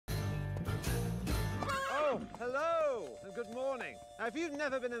Oh, hello and good morning. Now, if you've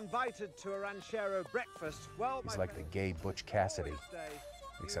never been invited to a ranchero breakfast, well, He's like the gay Butch Cassidy,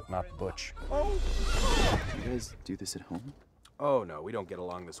 except not Butch. Oh! You guys do this at home? Oh, no, we don't get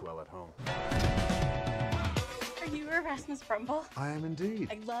along this well at home. Are you Erasmus Brumble? I am indeed.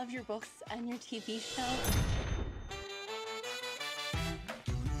 I love your books and your TV show.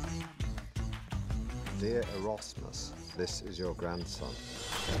 Dear Erasmus, this is your grandson.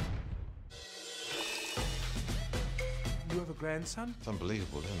 You have a grandson? It's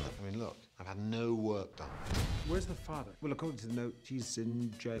unbelievable, isn't it? I mean, look, I've had no work done. Where's the father? Well, according to the note, he's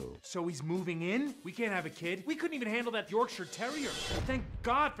in jail. So he's moving in? We can't have a kid. We couldn't even handle that Yorkshire Terrier. Thank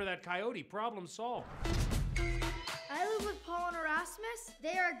God for that coyote. Problem solved. I live with Paul and Erasmus.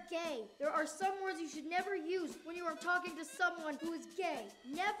 They are gay. There are some words you should never use when you are talking to someone who is gay.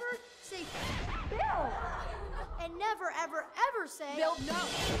 Never say Bill. And never, ever, ever say Bill, no!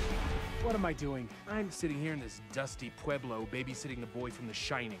 What am I doing? I'm sitting here in this dusty Pueblo babysitting the boy from The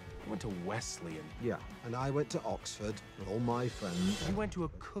Shining. I went to Wesleyan. Yeah, and I went to Oxford with all my friends. You went to a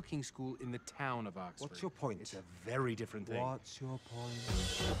cooking school in the town of Oxford. What's your point? It's a very different thing. What's your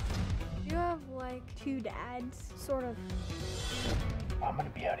point? You have, like, two dads, sort of. I'm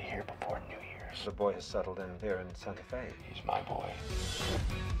gonna be out of here before New Year's. The boy has settled in here in Santa Fe. He's my boy.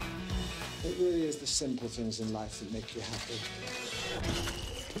 It really is the simple things in life that make you happy.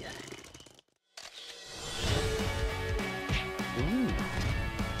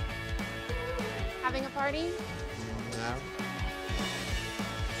 Having a party? No.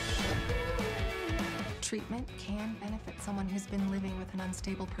 Treatment can benefit someone who's been living with an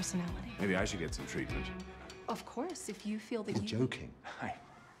unstable personality. Maybe I should get some treatment. Of course, if you feel that You're joking. I